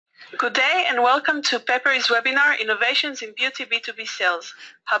Good day and welcome to Peppery's webinar, Innovations in Beauty B2B Sales,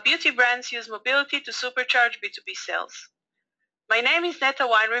 how beauty brands use mobility to supercharge B2B sales. My name is Netta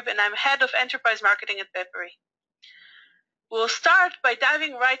Weinrib and I'm Head of Enterprise Marketing at Peppery. We'll start by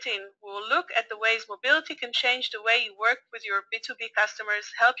diving right in. We'll look at the ways mobility can change the way you work with your B2B customers,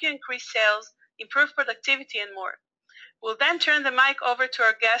 help you increase sales, improve productivity, and more. We'll then turn the mic over to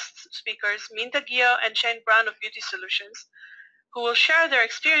our guest speakers, Minda Ghio and Shane Brown of Beauty Solutions, who will share their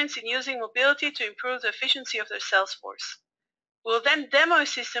experience in using mobility to improve the efficiency of their sales force. We'll then demo a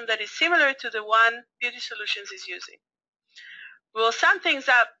system that is similar to the one Beauty Solutions is using. We'll sum things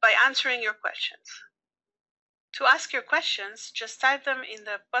up by answering your questions. To ask your questions, just type them in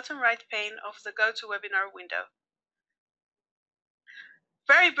the bottom right pane of the GoToWebinar window.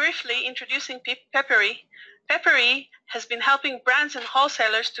 Very briefly introducing Peppery. Peppery has been helping brands and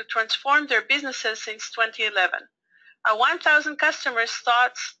wholesalers to transform their businesses since 2011. Our 1,000 customers'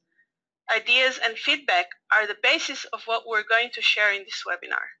 thoughts, ideas, and feedback are the basis of what we're going to share in this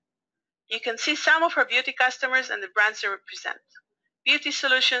webinar. You can see some of our beauty customers and the brands they represent. Beauty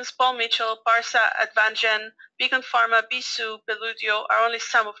Solutions, Paul Mitchell, Parsa, Advangen, Beacon Pharma, Bisou, Peludio are only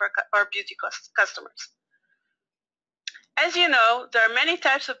some of our beauty customers. As you know, there are many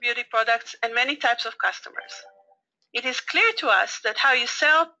types of beauty products and many types of customers. It is clear to us that how you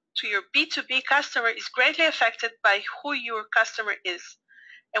sell to your B2B customer is greatly affected by who your customer is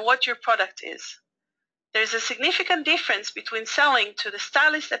and what your product is. There is a significant difference between selling to the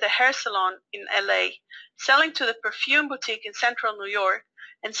stylist at a hair salon in LA, selling to the perfume boutique in central New York,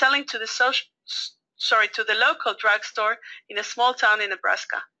 and selling to the local drugstore in a small town in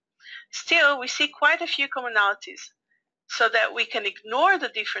Nebraska. Still, we see quite a few commonalities. So that we can ignore the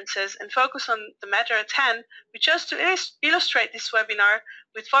differences and focus on the matter at hand, we chose to illustrate this webinar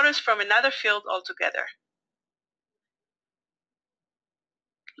with photos from another field altogether.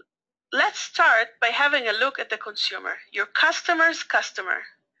 Let's start by having a look at the consumer, your customer's customer.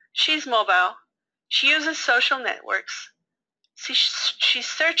 She's mobile. She uses social networks. She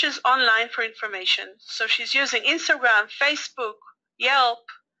searches online for information. So she's using Instagram, Facebook, Yelp,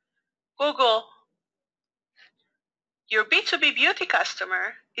 Google. Your B2B beauty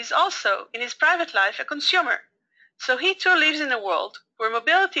customer is also, in his private life, a consumer. So he too lives in a world where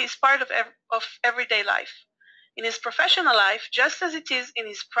mobility is part of everyday life. In his professional life, just as it is in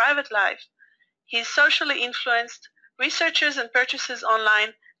his private life, he is socially influenced, researches and purchases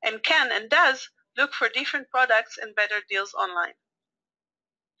online, and can and does look for different products and better deals online.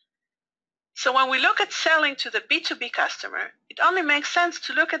 So when we look at selling to the B2B customer, it only makes sense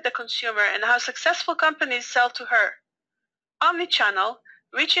to look at the consumer and how successful companies sell to her. Omnichannel,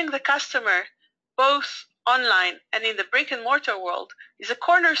 reaching the customer both online and in the brick-and-mortar world, is a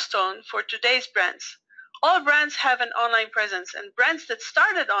cornerstone for today's brands. All brands have an online presence, and brands that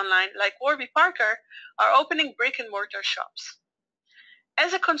started online, like Warby Parker, are opening brick-and-mortar shops.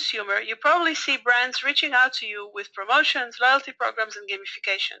 As a consumer, you probably see brands reaching out to you with promotions, loyalty programs, and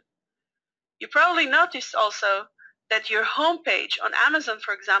gamification. You probably noticed also that your homepage on Amazon,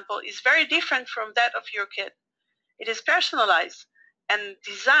 for example, is very different from that of your kid. It is personalized and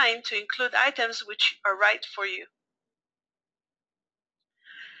designed to include items which are right for you.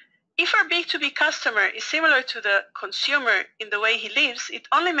 If our B2B customer is similar to the consumer in the way he lives, it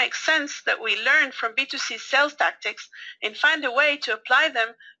only makes sense that we learn from B2C sales tactics and find a way to apply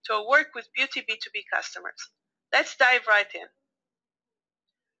them to our work with beauty B2B customers. Let's dive right in.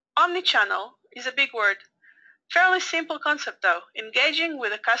 Omnichannel is a big word. Fairly simple concept though, engaging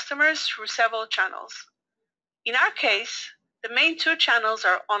with the customers through several channels. In our case, the main two channels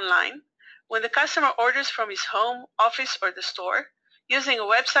are online, when the customer orders from his home, office, or the store, using a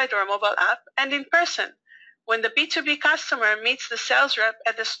website or a mobile app, and in person, when the B2B customer meets the sales rep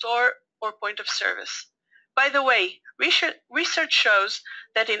at the store or point of service. By the way, research shows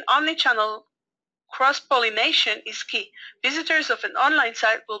that in omnichannel, cross-pollination is key. Visitors of an online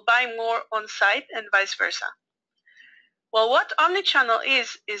site will buy more on-site and vice versa. Well, what omnichannel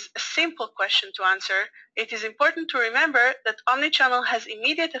is a simple question to answer. It is important to remember that omnichannel has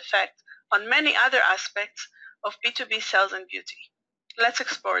immediate effect on many other aspects of B2B sales and beauty. Let's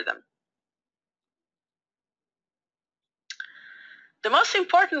explore them. The most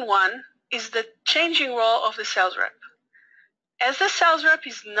important one is the changing role of the sales rep. As the sales rep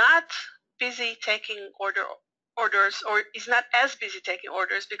is not busy taking orders or is not as busy taking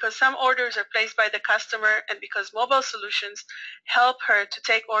orders because some orders are placed by the customer and because mobile solutions help her to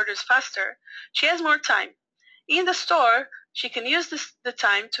take orders faster, she has more time. In the store, she can use the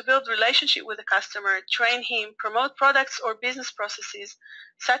time to build relationship with the customer, train him, promote products or business processes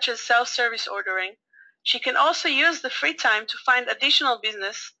such as self-service ordering. She can also use the free time to find additional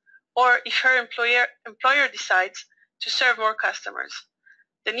business or if her employer decides to serve more customers.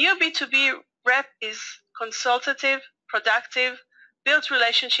 The new B2B rep is consultative, productive, builds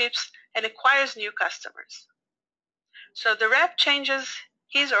relationships, and acquires new customers. So the rep changes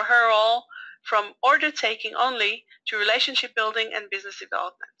his or her role from order taking only to relationship building and business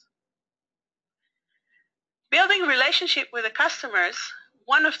development. Building relationship with the customers,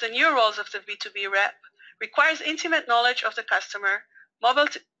 one of the new roles of the B2B rep, requires intimate knowledge of the customer.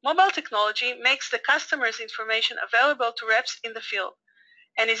 Mobile technology makes the customer's information available to reps in the field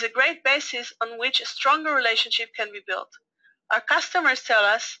and is a great basis on which a stronger relationship can be built. Our customers tell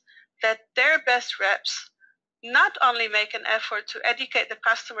us that their best reps not only make an effort to educate the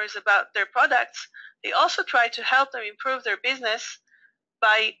customers about their products, they also try to help them improve their business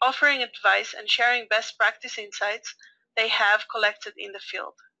by offering advice and sharing best practice insights they have collected in the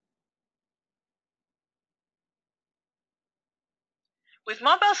field. With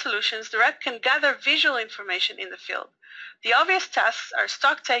mobile solutions, the rep can gather visual information in the field. The obvious tasks are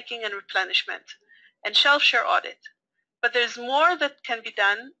stock taking and replenishment, and shelf share audit. But there's more that can be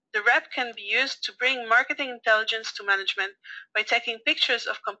done. The rep can be used to bring marketing intelligence to management by taking pictures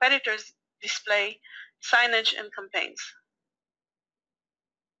of competitors' display, signage, and campaigns.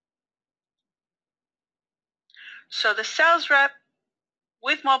 So the sales rep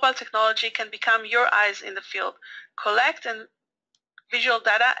with mobile technology can become your eyes in the field, collect and visual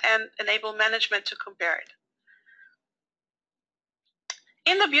data, and enable management to compare it.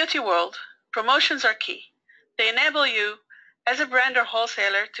 In the beauty world, promotions are key. They enable you, as a brand or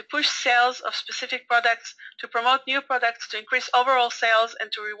wholesaler, to push sales of specific products, to promote new products, to increase overall sales,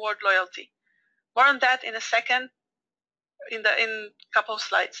 and to reward loyalty. More on that in a second, in a couple of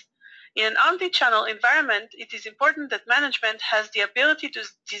slides. In an omni-channel environment, it is important that management has the ability to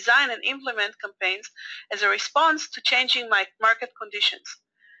design and implement campaigns as a response to changing market conditions.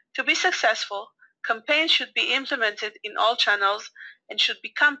 To be successful, campaigns should be implemented in all channels and should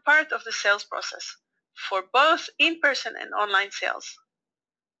become part of the sales process for both in-person and online sales.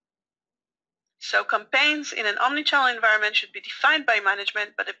 So campaigns in an omni-channel environment should be defined by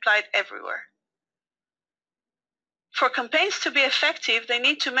management but applied everywhere. For campaigns to be effective, they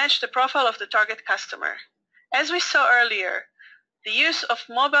need to match the profile of the target customer. As we saw earlier, the use of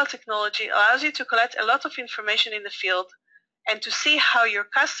mobile technology allows you to collect a lot of information in the field and to see how your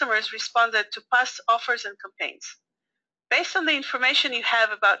customers responded to past offers and campaigns. Based on the information you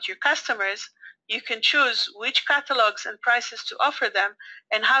have about your customers, you can choose which catalogs and prices to offer them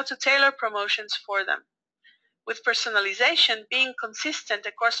and how to tailor promotions for them. With personalization being consistent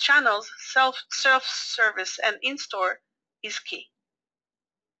across channels, self-service and in-store is key.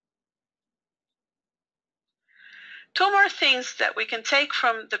 Two more things that we can take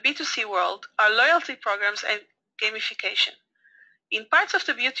from the B2C world are loyalty programs and gamification. In parts of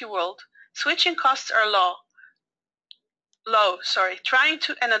the beauty world, switching costs are low. Trying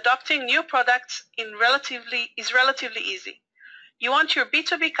to and adopting new products is relatively easy. You want your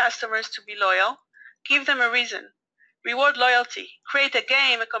B2B customers to be loyal. Give them a reason. Reward loyalty. Create a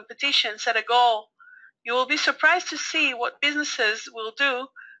game, a competition, set a goal. You will be surprised to see what businesses will do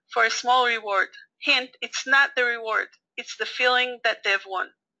for a small reward. Hint, it's not the reward. It's the feeling that they've won.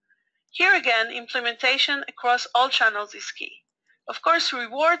 Here again, implementation across all channels is key. Of course,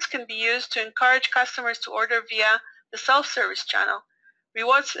 rewards can be used to encourage customers to order via the self-service channel.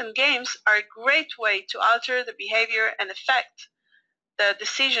 Rewards and games are a great way to alter the behavior and affect the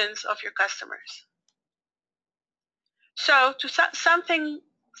decisions of your customers. So to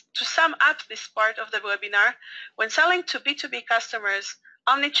sum up this part of the webinar, when selling to B2B customers,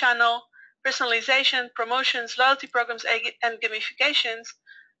 omni-channel, personalization, promotions, loyalty programs, and gamification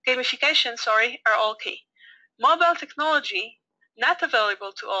are all key. Mobile technology, not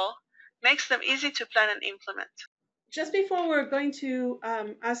available to all, makes them easy to plan and implement. Just before we're going to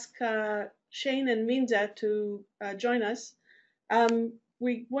ask Shane and Minda to join us,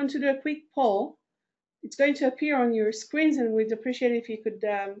 we want to do a quick poll. It's going to appear on your screens, and we'd appreciate it if you could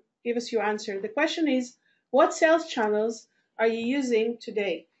give us your answer. The question is, what sales channels are you using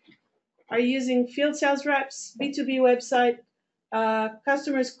today? Are you using field sales reps, B2B website,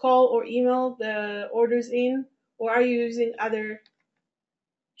 customers call or email the orders in, or are you using other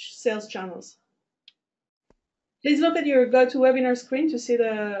sales channels? Please look at your GoToWebinar screen to see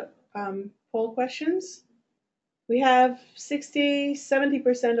the poll questions. We have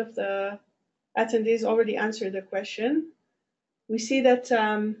 70% of the attendees already answered the question. We see that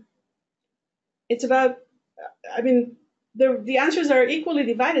it's about, the answers are equally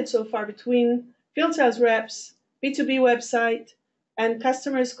divided so far between field sales reps, B2B website, and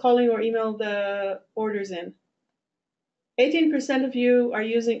customers calling or email the orders in. 18% of you are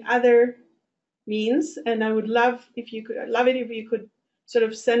using other means, and I would love if you could sort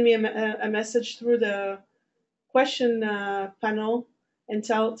of send me a message through the question panel and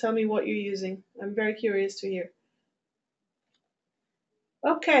tell me what you're using. I'm very curious to hear.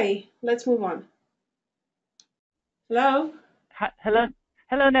 Okay, let's move on. Hello? Hello,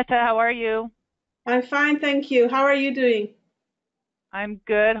 hello, Netta. How are you? I'm fine, thank you. How are you doing? I'm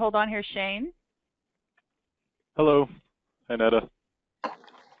good. Hold on here, Shane. Hello. Hi, Netta.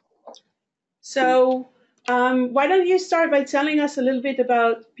 So, why don't you start by telling us a little bit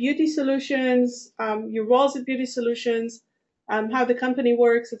about Beauty Solutions, your roles at Beauty Solutions, how the company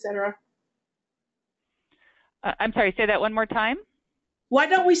works, etc. I'm sorry, say that one more time. Why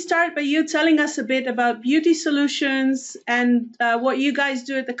don't we start by you telling us a bit about Beauty Solutions and what you guys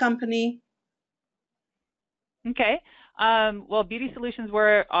do at the company? Okay. Well, Beauty Solutions,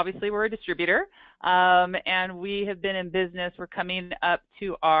 we're a distributor, and we have been in business. We're coming up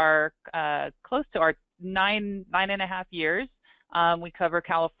to our close to our nine and a half years. We cover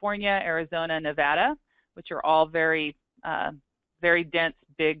California, Arizona, Nevada, which are all very dense,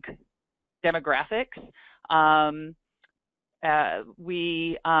 big demographics. Our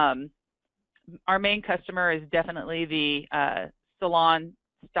main customer is definitely the salon,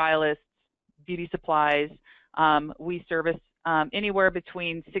 stylists, beauty supplies. We service anywhere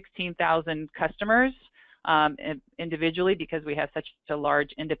between 16,000 customers individually because we have such a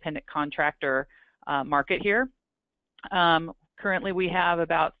large independent contractor market here. Currently, we have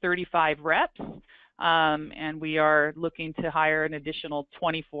about 35 reps, and we are looking to hire an additional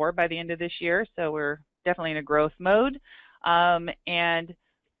 24 by the end of this year. So we're definitely in a growth mode. And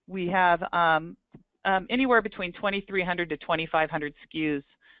we have anywhere between 2,300 to 2,500 SKUs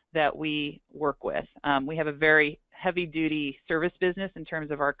that we work with. We have a very heavy-duty service business in terms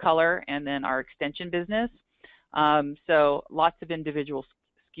of our color and then our extension business. So lots of individual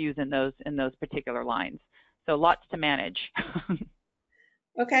SKUs in those particular lines. So lots to manage.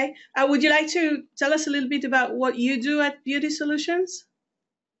 Okay. Would you like to tell us a little bit about what you do at Beauty Solutions?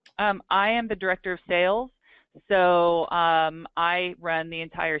 I am the director of sales. So I run the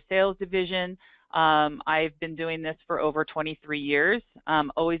entire sales division. I've been doing this for over 23 years,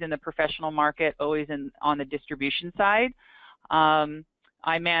 always in the professional market, always on the distribution side.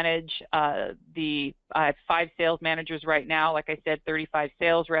 I manage I have 5 sales managers right now, like I said, 35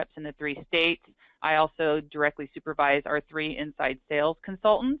 sales reps in the 3 states. I also directly supervise our 3 inside sales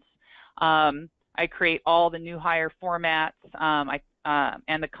consultants. I create all the new hire formats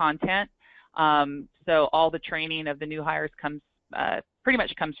and the content. So all the training of the new hires pretty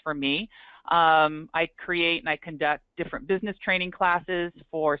much comes from me. I create and I conduct different business training classes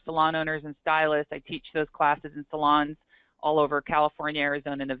for salon owners and stylists. I teach those classes in salons all over California,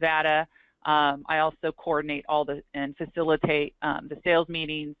 Arizona, Nevada. I also coordinate and facilitate the sales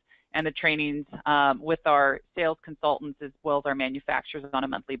meetings and the trainings with our sales consultants as well as our manufacturers on a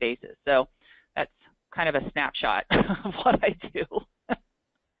monthly basis. So that's kind of a snapshot of what I do.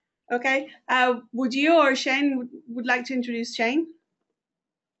 Okay. Would you or Shane would like to introduce Shane?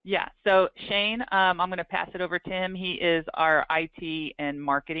 Yeah. So Shane, I'm going to pass it over to him. He is our IT and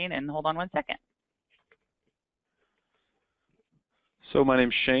marketing. And hold on one second. So my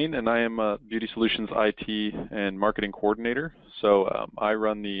name's Shane, and I am a Beauty Solutions IT and marketing coordinator. So I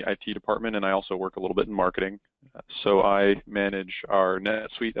run the IT department, and I also work a little bit in marketing. So I manage our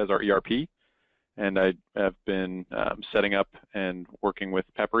NetSuite as our ERP, and I have been setting up and working with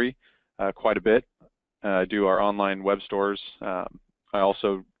Peppery quite a bit. I do our online web stores. I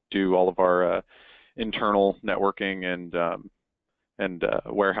also do all of our internal networking and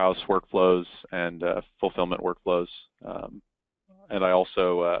warehouse workflows and fulfillment workflows. And I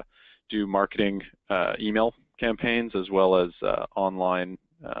also do marketing email campaigns as well as online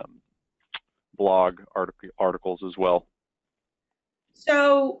blog articles as well.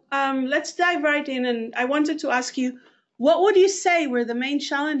 So let's dive right in. And I wanted to ask you, what would you say were the main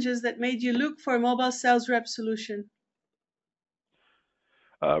challenges that made you look for a mobile sales rep solution?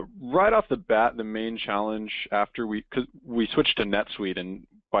 Right off the bat, the main challenge because we switched to NetSuite, and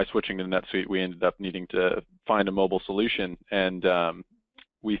by switching to NetSuite, we ended up needing to find a mobile solution, and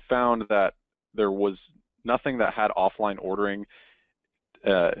we found that there was nothing that had offline ordering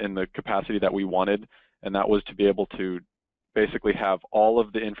in the capacity that we wanted, and that was to be able to basically have all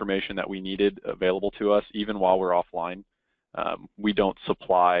of the information that we needed available to us, even while we're offline. We don't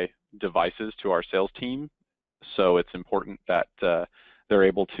supply devices to our sales team, so it's important that they're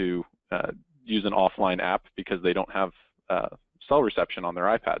able to use an offline app because they don't have cell reception on their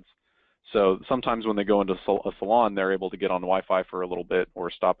iPads. So sometimes when they go into a salon, they're able to get on Wi-Fi for a little bit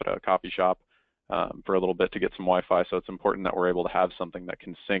or stop at a coffee shop, for a little bit to get some Wi-Fi, so it's important that we're able to have something that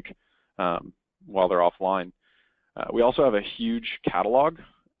can sync while they're offline. We also have a huge catalog,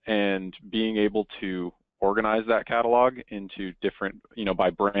 and being able to organize that catalog into different, by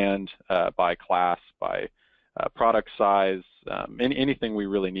brand, by class, by product size, anything we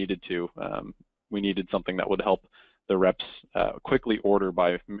really needed to. We needed something that would help the reps quickly order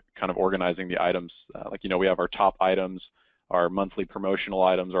by kind of organizing the items. We have our top items, our monthly promotional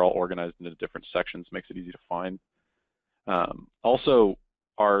items are all organized into different sections, makes it easy to find. Also,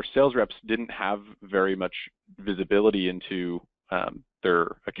 our sales reps didn't have very much visibility into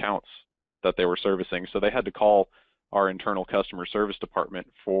their accounts that they were servicing, so they had to call our internal customer service department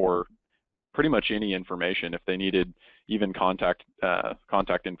for pretty much any information. If they needed even contact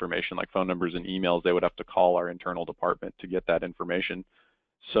information like phone numbers and emails, they would have to call our internal department to get that information.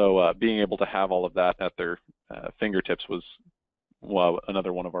 So being able to have all of that at their fingertips was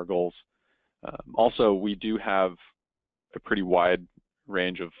another one of our goals. Also, we do have a pretty wide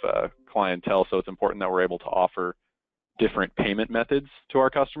range of clientele, so it's important that we're able to offer different payment methods to our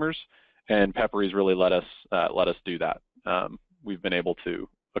customers, and Peppery's really let us do that. We've been able to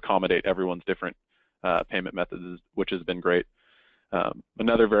accommodate everyone's different payment methods, which has been great.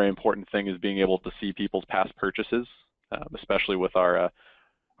 Another very important thing is being able to see people's past purchases, especially with our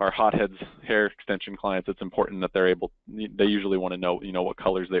hotheads hair extension clients. It's important that they usually want to know, what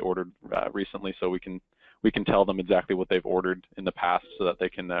colors they ordered recently, so we can tell them exactly what they've ordered in the past so that they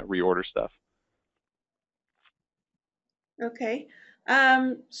can reorder stuff. Okay.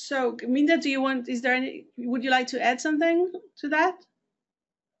 So Minda, would you like to add something to that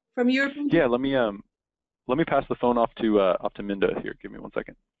from your point of view? Yeah, let me pass the phone off to Minda here. Give me 1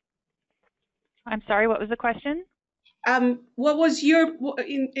 second. I'm sorry, what was the question? What was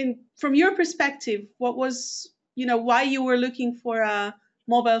from your perspective, what was, why you were looking for a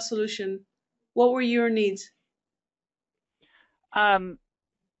mobile solution? What were your needs?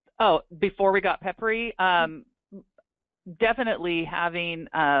 Before we got Peppery, definitely having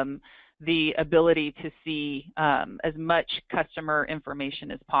the ability to see as much customer information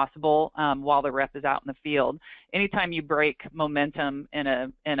as possible while the rep is out in the field. Anytime you break momentum in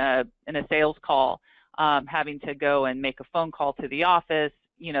a sales call, having to go and make a phone call to the office,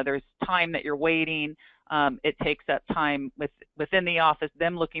 there's time that you're waiting. It takes up time within the office,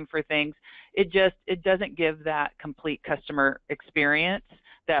 them looking for things. It doesn't give that complete customer experience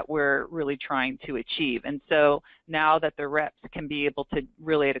that we're really trying to achieve. And so now that the reps can be able to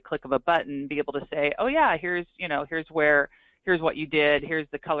really at a click of a button be able to say, oh yeah, here's what you did, here's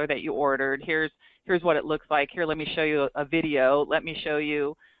the color that you ordered, here's what it looks like, here, let me show you a video, let me show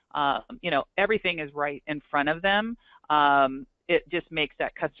you, everything is right in front of them. It just makes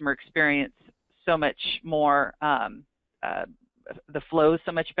that customer experience so much more, the flow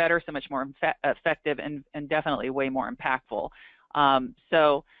so much better, so much more effective, and definitely way more impactful.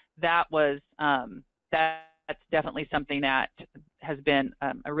 So that's definitely something that has been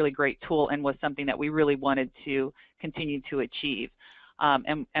a really great tool and was something that we really wanted to continue to achieve,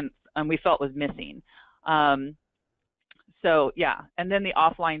 and we felt was missing. So yeah, and then the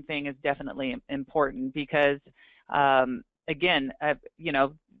offline thing is definitely important because, again,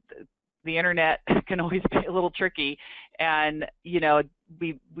 the internet can always be a little tricky, and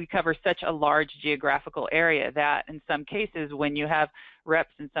we cover such a large geographical area that in some cases when you have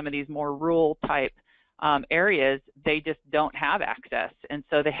reps in some of these more rural type areas, they just don't have access, and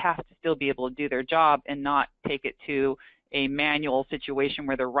so they have to still be able to do their job and not take it to a manual situation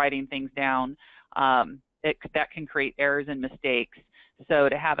where they're writing things down. That can create errors and mistakes. So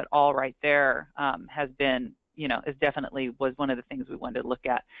to have it all right there has been, is definitely was one of the things we wanted to look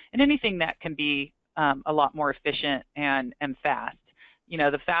at. And anything that can be a lot more efficient and fast.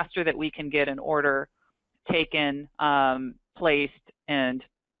 The faster that we can get an order taken, placed, and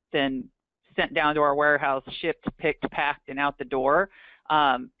then sent down to our warehouse, shipped, picked, packed, and out the door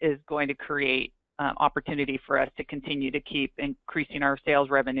is going to create opportunity for us to continue to keep increasing our sales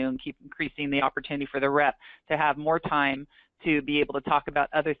revenue and keep increasing the opportunity for the rep to have more time to be able to talk about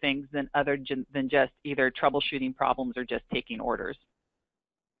other things than just either troubleshooting problems or just taking orders.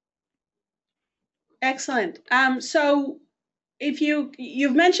 Excellent. So if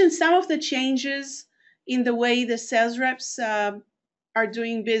you've mentioned some of the changes in the way the sales reps are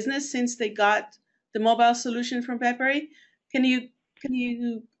doing business since they got the mobile solution from Peppery. Can you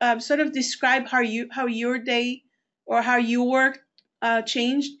sort of describe how your day or how you work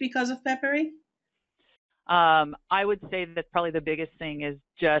changed because of Peppery? I would say that probably the biggest thing is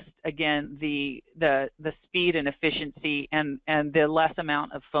just, again, the speed and efficiency and the less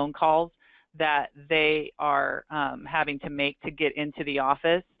amount of phone calls that they are having to make to get into the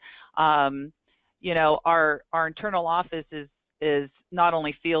office. you know, our internal office is not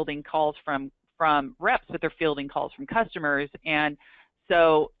only fielding calls from reps, but they're fielding calls from customers. And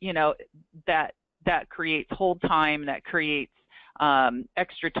so, you know, that creates hold time, that creates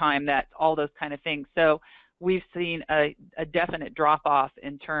extra time, that all those kind of things. So we've seen a definite drop off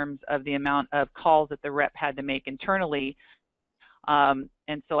in terms of the amount of calls that the rep had to make internally. And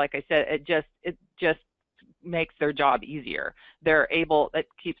so, like I said, it just makes their job easier. They're able,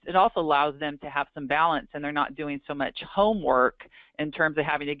 it also allows them to have some balance, and they're not doing so much homework in terms of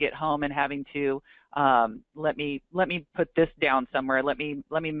having to get home and having to let me put this down somewhere, let me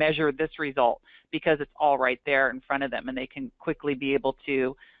measure this result, because it's all right there in front of them, and they can quickly be able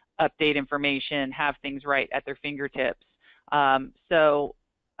to update information, have things right at their fingertips. So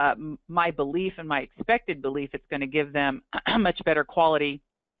my belief and my expected belief, it's going to give them a much better quality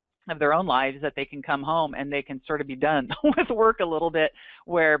of their own lives, that they can come home and they can sort of be done with work a little bit,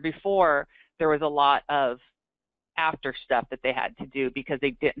 where before there was a lot of after stuff that they had to do because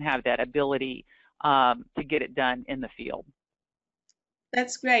they didn't have that ability to get it done in the field.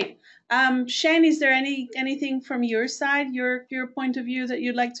 That's great. Shane, is there anything from your side, your point of view, that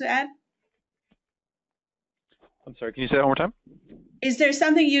you'd like to add? I'm sorry, can you say that one more time? Is there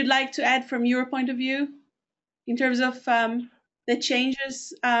something you'd like to add from your point of view in terms of the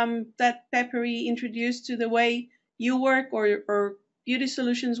changes that Peppery introduced to the way you work or Beauty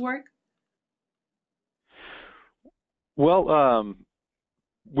Solutions work? Well,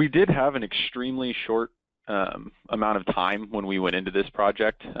 we did have an extremely short amount of time when we went into this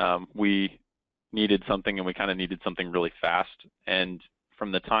project. We needed something, and we kind of needed something really fast. And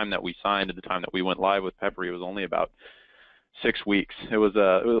from the time that we signed to the time that we went live with Peppery, it was only about 6 weeks. It was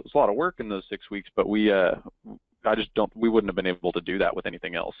a lot of work in those 6 weeks, but we wouldn't have been able to do that with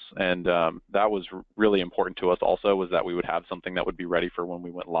anything else. And that was really important to us also, was that we would have something that would be ready for when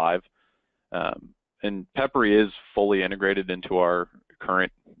we went live. And Peppery is fully integrated into our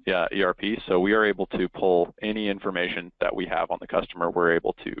current ERP, so we are able to pull any information that we have on the customer, we're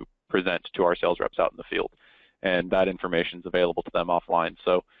able to present to our sales reps out in the field. And that information is available to them offline.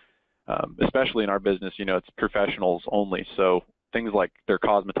 So especially in our business, you know, it's professionals only. So things like their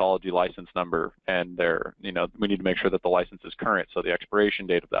cosmetology license number and their, you know, we need to make sure that the license is current, so the expiration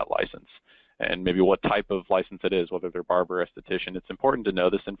date of that license and maybe what type of license it is, whether they're barber or esthetician. It's important to know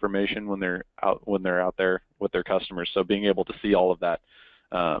this information when they're out there with their customers. So being able to see all of that,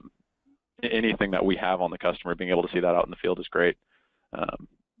 anything that we have on the customer, being able to see that out in the field is great.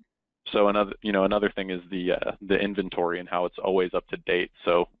 So another thing is the inventory and how it's always up to date.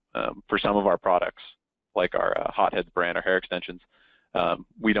 So for some of our products, like our Hotheads brand, our hair extensions,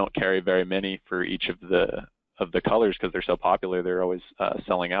 we don't carry very many for each of the colors because they're so popular. They're always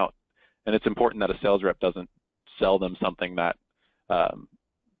selling out, and it's important that a sales rep doesn't sell them something that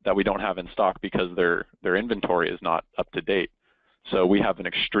that we don't have in stock because their inventory is not up to date. So we have an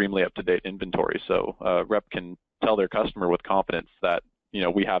extremely up to date inventory. So a rep can tell their customer with confidence that, you know,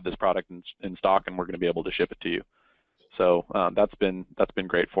 we have this product in stock and we're going to be able to ship it to you. So that's been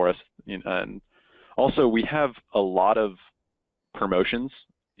great for us. And also, we have a lot of promotions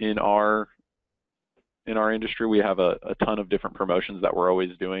in our industry. We have a ton of different promotions that we're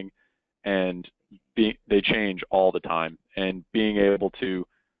always doing, and they change all the time. And being able to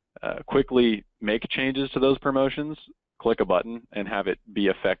quickly make changes to those promotions, click a button, and have it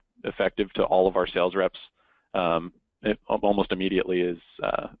be effective to all of our sales reps almost immediately is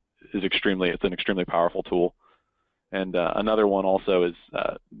an extremely powerful tool. And another one also is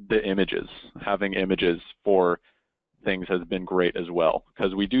the images. Having images for things has been great as well,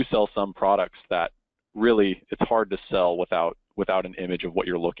 because we do sell some products that really it's hard to sell without an image of what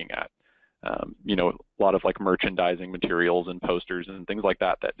you're looking at. You know, a lot of like merchandising materials and posters and things like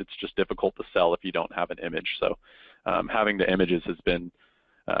that it's just difficult to sell if you don't have an image. So having the images has been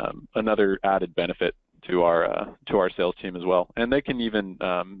another added benefit to our sales team as well. And they can even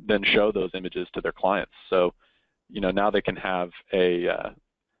then show those images to their clients. So, you know, now they can have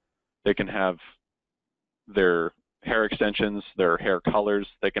their hair extensions, their hair colors.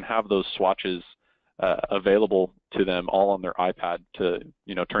 They can have those swatches available to them all on their iPad to,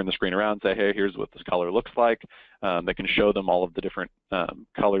 you know, turn the screen around and say, hey, here's what this color looks like. They can show them all of the different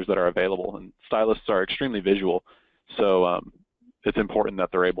colors that are available. And stylists are extremely visual, so it's important that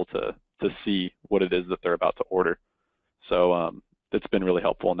they're able to see what it is that they're about to order. So it's been really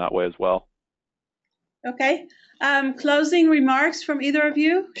helpful in that way as well. Okay. Closing remarks from either of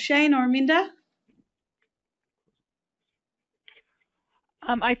you, Shane or Minda?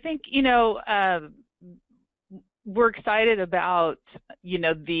 I think, you know, we're excited about, you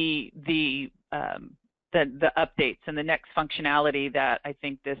know, the updates and the next functionality that I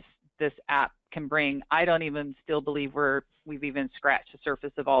think this app can bring. I don't even still believe we've even scratched the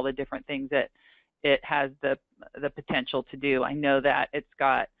surface of all the different things that it has the potential to do. I know that it's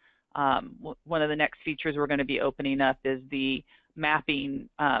got one of the next features we're going to be opening up is the mapping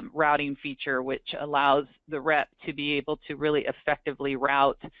routing feature, which allows the rep to be able to really effectively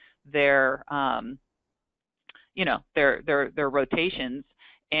route their their rotations,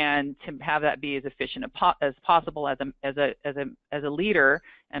 and to have that be as efficient as possible as a leader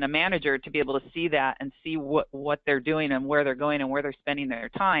and a manager, to be able to see that and see what they're doing and where they're going and where they're spending their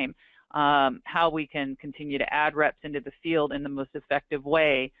time, how we can continue to add reps into the field in the most effective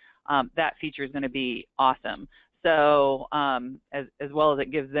way. That feature is going to be awesome. So as well as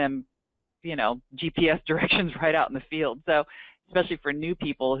it gives them, GPS directions right out in the field. So especially for new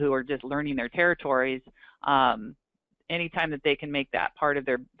people who are just learning their territories, anytime that they can make that part of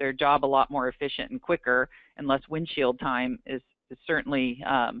their job a lot more efficient and quicker and less windshield time is certainly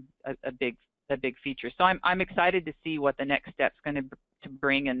a big feature. So I'm excited to see what the next step's going to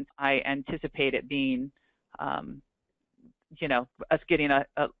bring, and I anticipate it being us getting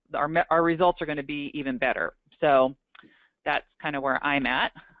our results are going to be even better. So that's kind of where I'm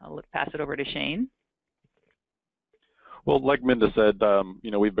at. I'll pass it over to Shane. Well, like Minda said,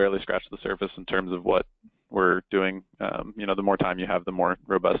 we've barely scratched the surface in terms of what we're doing. The more time you have, the more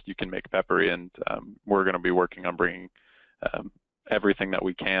robust you can make Peppery, and we're going to be working on bringing everything that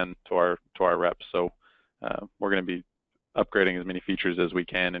we can to our reps. So we're going to be upgrading as many features as we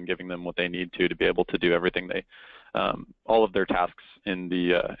can and giving them what they need to be able to do everything all of their tasks in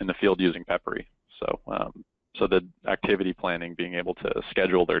the field using Peppery. So the activity planning, being able to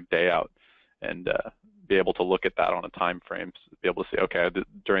schedule their day out and be able to look at that on a time frame, be able to say, okay,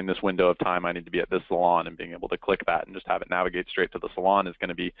 during this window of time, I need to be at this salon, and being able to click that and just have it navigate straight to the salon is going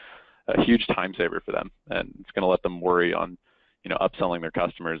to be a huge time saver for them, and it's going to let them worry on, upselling their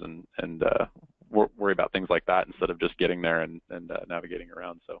customers and worry about things like that instead of just getting there and navigating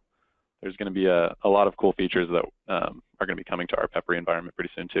around. So there's going to be a lot of cool features that are going to be coming to our Peppery environment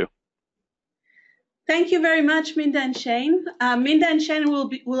pretty soon too. Thank you very much, Minda and Shane. Minda and Shane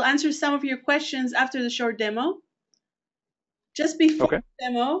will answer some of your questions after the short demo. Just before the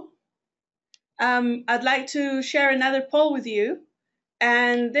demo, I'd like to share another poll with you.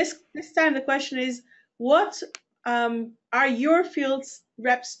 And this time the question is, what are your field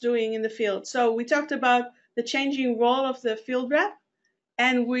reps doing in the field? So we talked about the changing role of the field rep,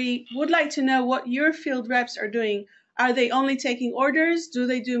 and we would like to know what your field reps are doing. Are they only taking orders? Do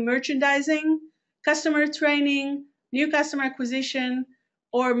they do merchandising, customer training, new customer acquisition,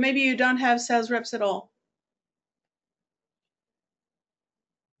 or maybe you don't have sales reps at all?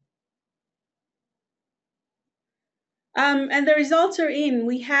 And the results are in.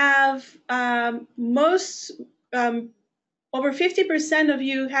 We have over 50% of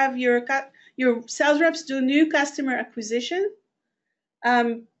you have your sales reps do new customer acquisition.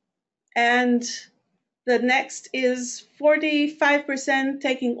 And the next is 45%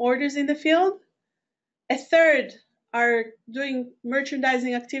 taking orders in the field. A third are doing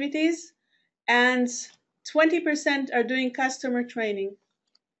merchandising activities, and 20% are doing customer training.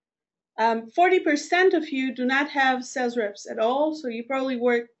 40% of you do not have sales reps at all, so you probably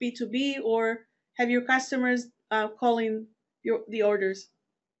work B2B or have your customers calling the orders.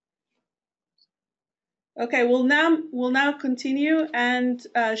 Okay, we'll now continue and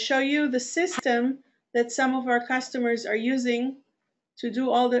show you the system that some of our customers are using to do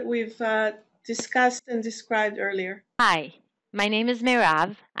all that we've discussed and described earlier. Hi, my name is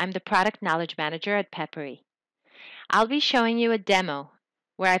Merav. I'm the Product Knowledge Manager at Peppery. I'll be showing you a demo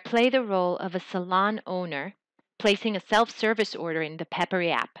where I play the role of a salon owner placing a self-service order in the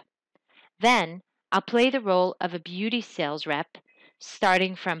Peppery app. Then I'll play the role of a beauty sales rep,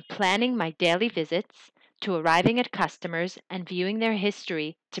 starting from planning my daily visits to arriving at customers and viewing their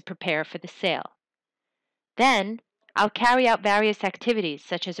history to prepare for the sale. Then I'll carry out various activities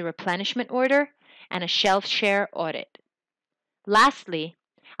such as a replenishment order and a shelf share audit. Lastly,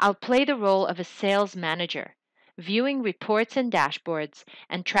 I'll play the role of a sales manager, viewing reports and dashboards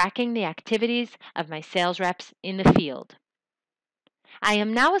and tracking the activities of my sales reps in the field. I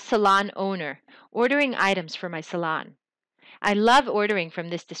am now a salon owner, ordering items for my salon. I love ordering from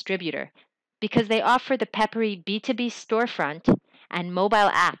this distributor because they offer the Peppery B2B storefront and mobile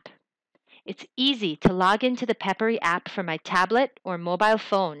app. It's easy to log into the Peppery app from my tablet or mobile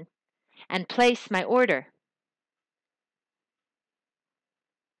phone and place my order.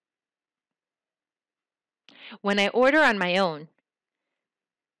 When I order on my own,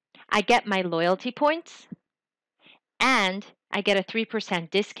 I get my loyalty points and I get a 3%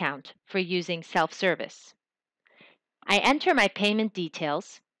 discount for using self-service. I enter my payment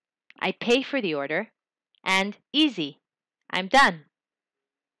details. I pay for the order, and easy, I'm done.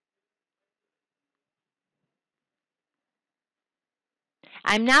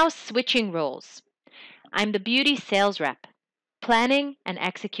 I'm now switching roles. I'm the beauty sales rep, planning and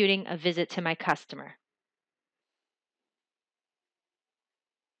executing a visit to my customer.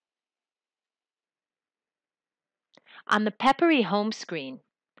 On the Peppery home screen,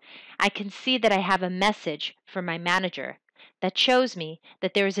 I can see that I have a message from my manager that shows me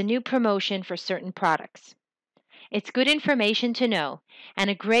that there is a new promotion for certain products. It's good information to know and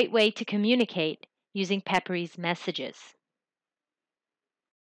a great way to communicate using Peppery's messages.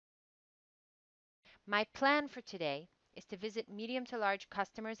 My plan for today is to visit medium to large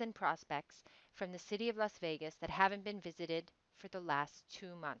customers and prospects from the city of Las Vegas that haven't been visited for the last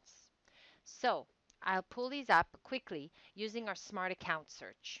 2 months. So I'll pull these up quickly using our smart account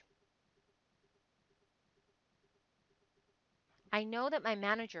search. I know that my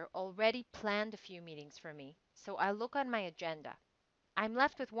manager already planned a few meetings for me, so I'll look on my agenda. I'm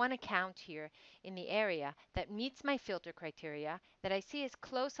left with one account here in the area that meets my filter criteria that I see is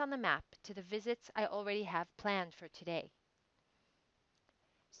close on the map to the visits I already have planned for today.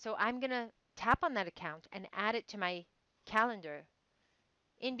 So I'm going to tap on that account and add it to my calendar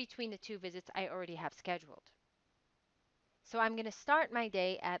in between the 2 visits I already have scheduled. So I'm going to start my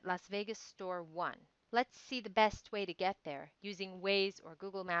day at Las Vegas Store 1. Let's see the best way to get there using Waze or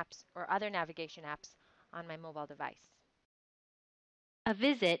Google Maps or other navigation apps on my mobile device. A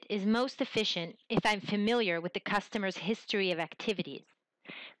visit is most efficient if I'm familiar with the customer's history of activities.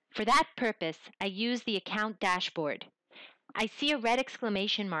 For that purpose, I use the account dashboard. I see a red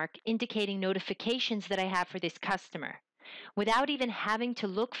exclamation mark indicating notifications that I have for this customer. Without even having to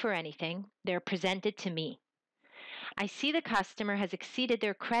look for anything, they're presented to me. I see the customer has exceeded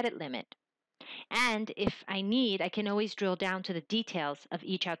their credit limit. And if I need, I can always drill down to the details of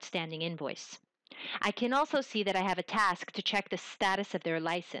each outstanding invoice. I can also see that I have a task to check the status of their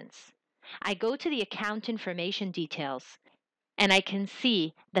license. I go to the account information details, and I can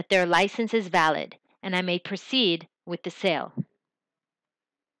see that their license is valid, and I may proceed with the sale.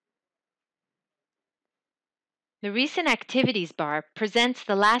 The recent activities bar presents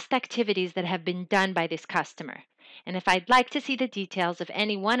the last activities that have been done by this customer. And if I'd like to see the details of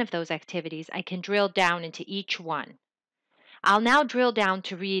any one of those activities, I can drill down into each one. I'll now drill down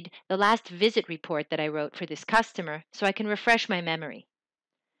to read the last visit report that I wrote for this customer so I can refresh my memory.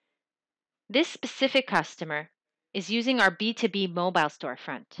 This specific customer is using our B2B mobile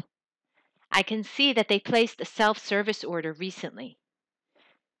storefront. I can see that they placed a self-service order recently.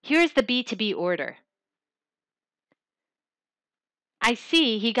 Here's the B2B order. I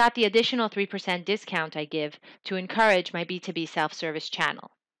see he got the additional 3% discount I give to encourage my B2B self-service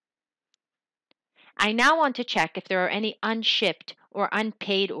channel. I now want to check if there are any unshipped or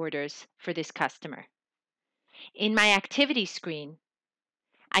unpaid orders for this customer. In my activity screen,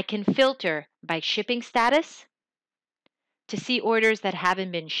 I can filter by shipping status to see orders that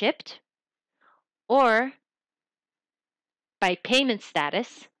haven't been shipped, or by payment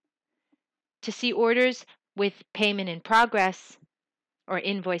status to see orders with payment in progress or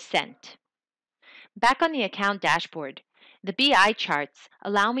invoice sent. Back on the account dashboard, the BI charts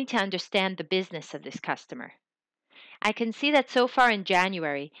allow me to understand the business of this customer. I can see that so far in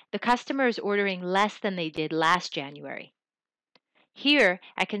January, the customer is ordering less than they did last January. Here,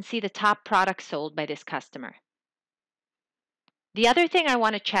 I can see the top products sold by this customer. The other thing I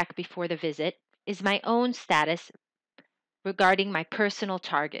want to check before the visit is my own status regarding my personal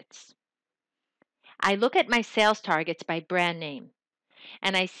targets. I look at my sales targets by brand name,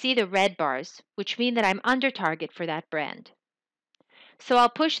 and I see the red bars, which mean that I'm under target for that brand. So I'll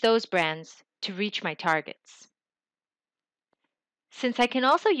push those brands to reach my targets. Since I can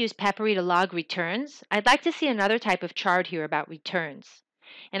also use Peppery to log returns, I'd like to see another type of chart here about returns.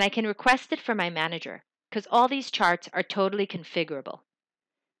 And I can request it from my manager, because all these charts are totally configurable.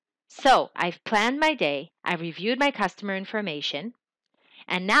 So I've planned my day, I've reviewed my customer information,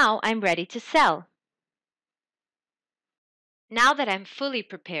 and now I'm ready to sell. Now that I'm fully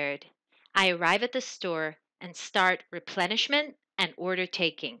prepared, I arrive at the store and start replenishment and order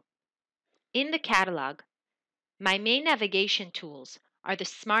taking. In the catalog, my main navigation tools are the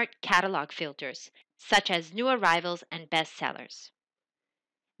smart catalog filters, such as new arrivals and bestsellers.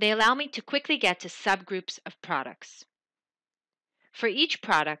 They allow me to quickly get to subgroups of products. For each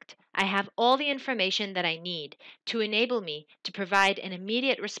product, I have all the information that I need to enable me to provide an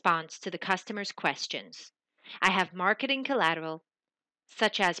immediate response to the customer's questions. I have marketing collateral,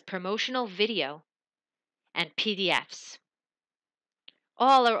 such as promotional video and PDFs.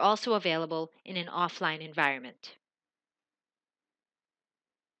 All are also available in an offline environment.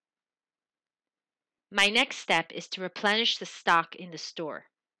 My next step is to replenish the stock in the store.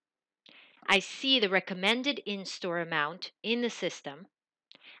 I see the recommended in-store amount in the system.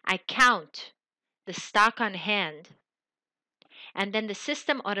 I count the stock on hand, and then the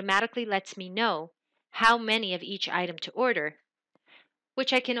system automatically lets me know how many of each item to order,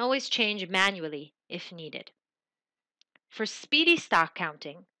 which I can always change manually if needed. For speedy stock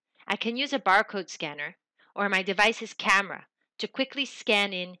counting, I can use a barcode scanner or my device's camera to quickly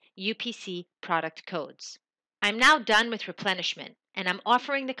scan in UPC product codes. I'm now done with replenishment, and I'm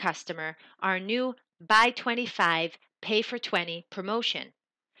offering the customer our new Buy 25, Pay for 20 promotion.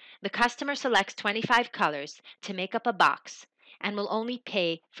 The customer selects 25 colors to make up a box and will only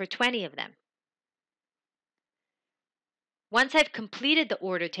pay for 20 of them. Once I've completed the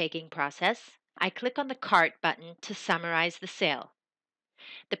order taking process, I click on the Cart button to summarize the sale.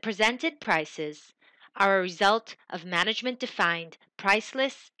 The presented prices are a result of management-defined price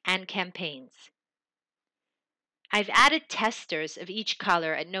lists and campaigns. I've added testers of each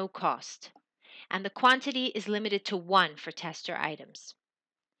color at no cost, and the quantity is limited to 1 for tester items.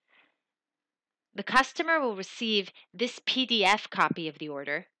 The customer will receive this PDF copy of the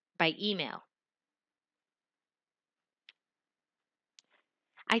order by email.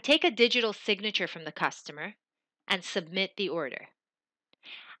 I take a digital signature from the customer and submit the order.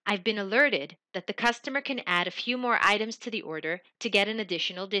 I've been alerted that the customer can add a few more items to the order to get an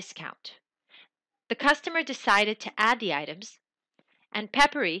additional discount. The customer decided to add the items, and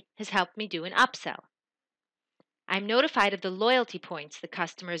Peppery has helped me do an upsell. I'm notified of the loyalty points the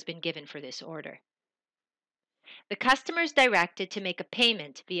customer has been given for this order. The customer is directed to make a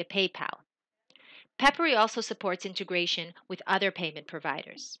payment via PayPal. Peppery also supports integration with other payment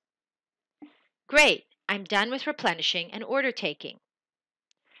providers. Great, I'm done with replenishing and order taking.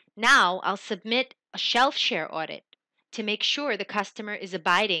 Now I'll submit a shelf share audit to make sure the customer is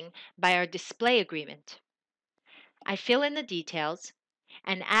abiding by our display agreement. I fill in the details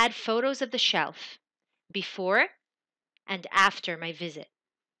and add photos of the shelf before and after my visit.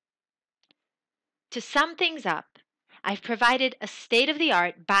 To sum things up, I've provided a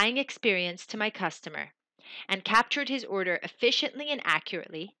state-of-the-art buying experience to my customer and captured his order efficiently and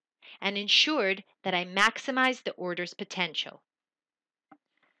accurately and ensured that I maximize the order's potential.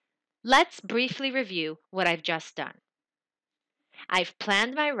 Let's briefly review what I've just done. I've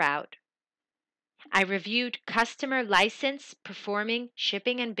planned my route. I reviewed customer license, performing,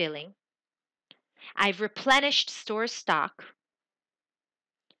 shipping, and billing. I've replenished store stock.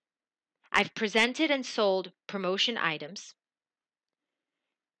 I've presented and sold promotion items.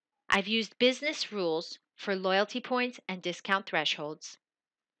 I've used business rules for loyalty points and discount thresholds.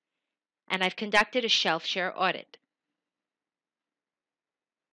 And I've conducted a shelf share audit.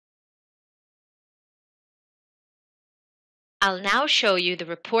 I'll now show you the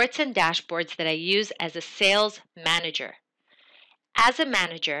reports and dashboards that I use as a sales manager. As a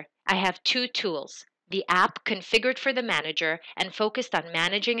manager, I have 2 tools, the app configured for the manager and focused on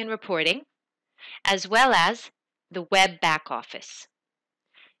managing and reporting, as well as the web back office.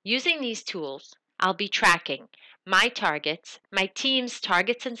 Using these tools, I'll be tracking my targets, my team's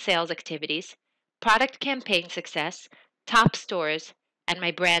targets and sales activities, product campaign success, top stores, and my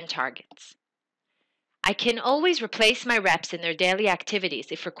brand targets. I can always replace my reps in their daily activities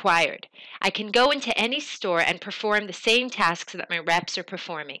if required. I can go into any store and perform the same tasks that my reps are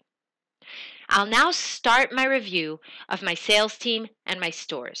performing. I'll now start my review of my sales team and my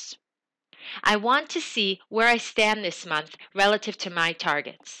stores. I want to see where I stand this month relative to my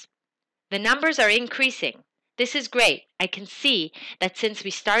targets. The numbers are increasing. This is great. I can see that since we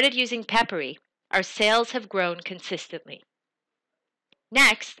started using Peppery, our sales have grown consistently.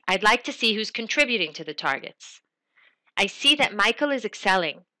 Next, I'd like to see who's contributing to the targets. I see that Michael is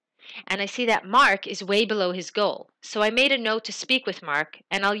excelling, and I see that Mark is way below his goal. So I made a note to speak with Mark,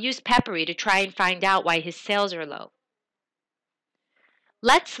 and I'll use Peppery to try and find out why his sales are low.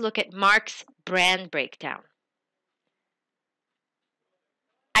 Let's look at Mark's brand breakdown.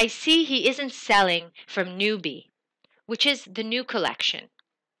 I see he isn't selling from Newbie, which is the new collection.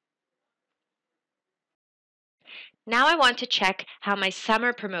 Now I want to check how my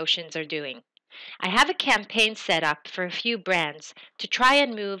summer promotions are doing. I have a campaign set up for a few brands to try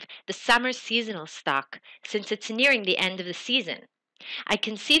and move the summer seasonal stock since it's nearing the end of the season. I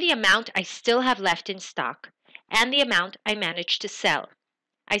can see the amount I still have left in stock and the amount I managed to sell.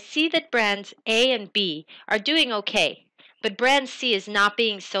 I see that brands A and B are doing okay, but brand C is not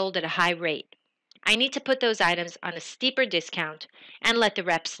being sold at a high rate. I need to put those items on a steeper discount and let the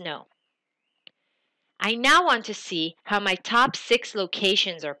reps know. I now want to see how my top 6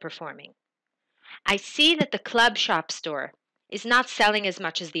 locations are performing. I see that the Club Shop store is not selling as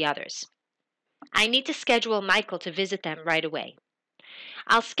much as the others. I need to schedule Michael to visit them right away.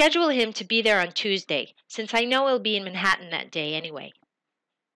 I'll schedule him to be there on Tuesday, since I know he'll be in Manhattan that day anyway.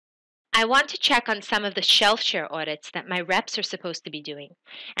 I want to check on some of the shelf share audits that my reps are supposed to be doing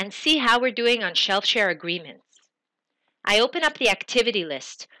and see how we're doing on shelf share agreements. I open up the activity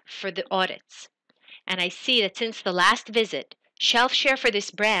list for the audits, and I see that since the last visit, shelf share for this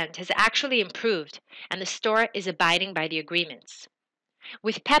brand has actually improved and the store is abiding by the agreements.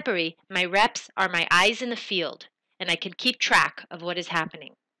 With Peppery, my reps are my eyes in the field, and I can keep track of what is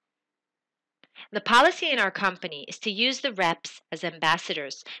happening. The policy in our company is to use the reps as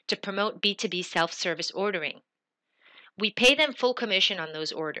ambassadors to promote B2B self-service ordering. We pay them full commission on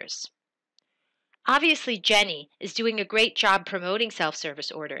those orders. Obviously, Jenny is doing a great job promoting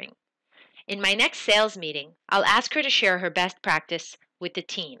self-service ordering. In my next sales meeting, I'll ask her to share her best practice with the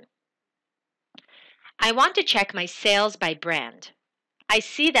team. I want to check my sales by brand. I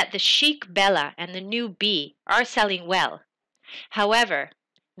see that the Chic Bella and the new B are selling well. However,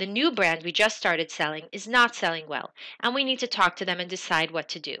 the new brand we just started selling is not selling well, and we need to talk to them and decide what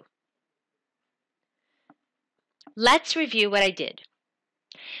to do. Let's review what I did.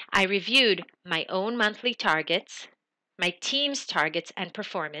 I reviewed my own monthly targets, my team's targets and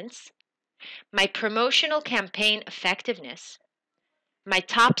performance, my promotional campaign effectiveness, my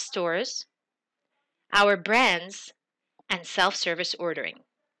top stores, our brands, and self-service ordering.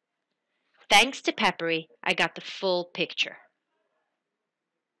 Thanks to Peppery, I got the full picture.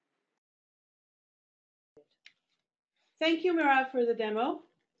 Thank you, Mira, for the demo.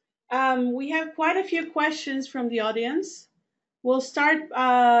 We have quite a few questions from the audience. We'll start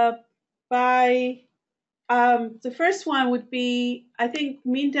by the first one would be, I think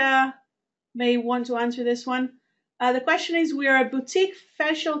Minda may want to answer this one. The question is, we are a boutique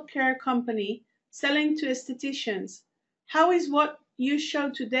facial care company selling to estheticians. How is what you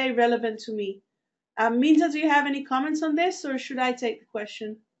showed today relevant to me? Minda, do you have any comments on this, or should I take the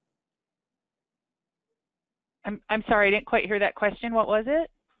question? I'm sorry, I didn't quite hear that question. What was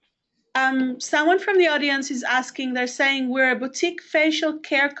it? Someone from the audience is asking, they're saying we're a boutique facial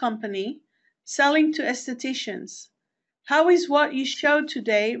care company selling to estheticians. How is what you showed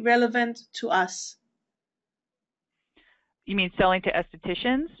today relevant to us? You mean selling to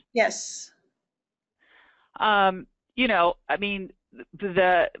estheticians? Yes. You know, I mean,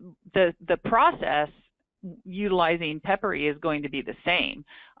 the process utilizing Peppery is going to be the same.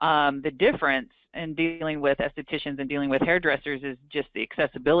 The difference in dealing with estheticians and dealing with hairdressers is just the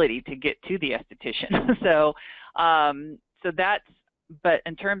accessibility to get to the esthetician. So that's, but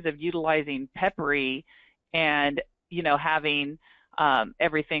in terms of utilizing Peppery and, you know, having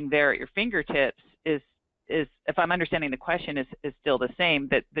everything there at your fingertips is, if I'm understanding the question, is still the same.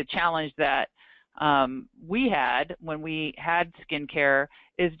 That the challenge that we had when we had skincare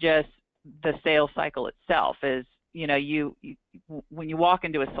is just the sales cycle itself. Is, you know, when you walk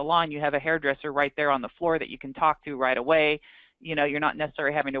into a salon, you have a hairdresser right there on the floor that you can talk to right away. You know, you're not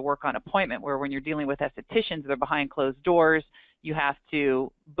necessarily having to work on appointment, where when you're dealing with estheticians, they're behind closed doors. You have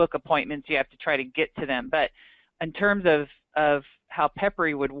to book appointments. You have to try to get to them. But in terms of how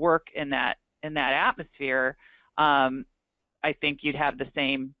Peppery would work in that atmosphere, I think you'd have the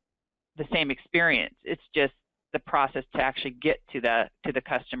same experience. It's just the process to actually get to the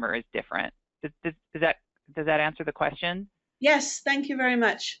customer is different. Does that answer the question? Yes, thank you very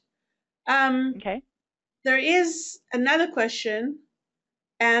much. Okay. There is another question,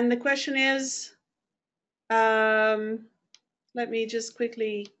 and the question is, let me just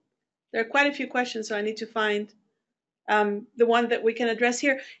quickly, there are quite a few questions, so I need to find the one that we can address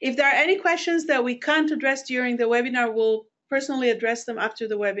here. If there are any questions that we can't address during the webinar, we'll personally address them after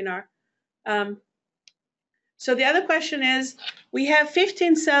the webinar. So the other question is, we have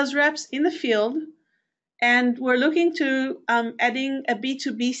 15 sales reps in the field, and we're looking to adding a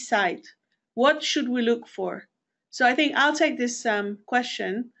B2B site. What should we look for? So I think I'll take this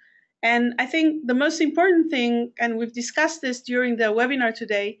question. And I think the most important thing, and we've discussed this during the webinar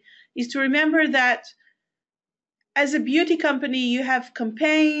today, is to remember that as a beauty company, you have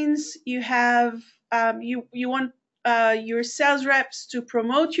campaigns, you have you want your sales reps to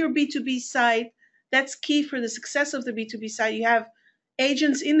promote your B2B site. That's key for the success of the B2B site. You have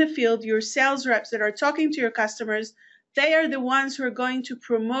agents in the field, your sales reps that are talking to your customers. They are the ones who are going to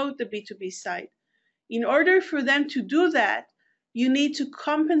promote the B2B site. In order for them to do that, you need to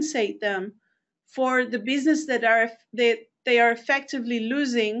compensate them for the business that they are effectively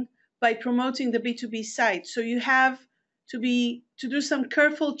losing by promoting the B2B site. So you have to do some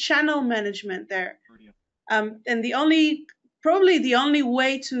careful channel management there. And probably the only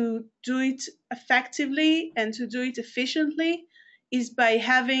way to do it effectively and to do it efficiently is by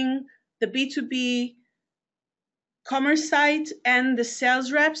having the B2B commerce site and the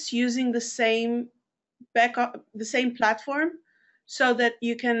sales reps using the same platform, so that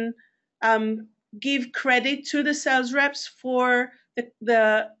you can give credit to the sales reps for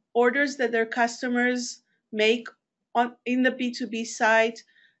the orders that their customers make in the B2B site.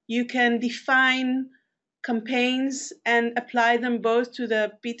 You can define campaigns and apply them both to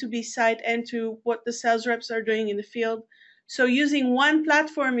the B2B site and to what the sales reps are doing in the field. So using one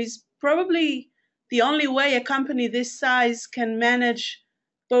platform is probably the only way a company this size can manage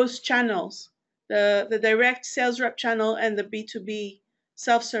both channels, the direct sales rep channel and the B2B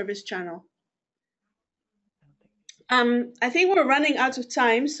self-service channel. I think we're running out of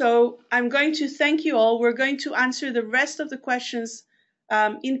time, so I'm going to thank you all. We're going to answer the rest of the questions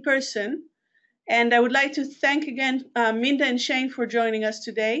in person. And I would like to thank again Minda and Shane for joining us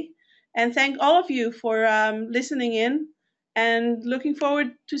today, and thank all of you for listening in, and looking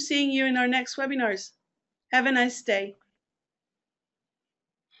forward to seeing you in our next webinars. Have a nice day.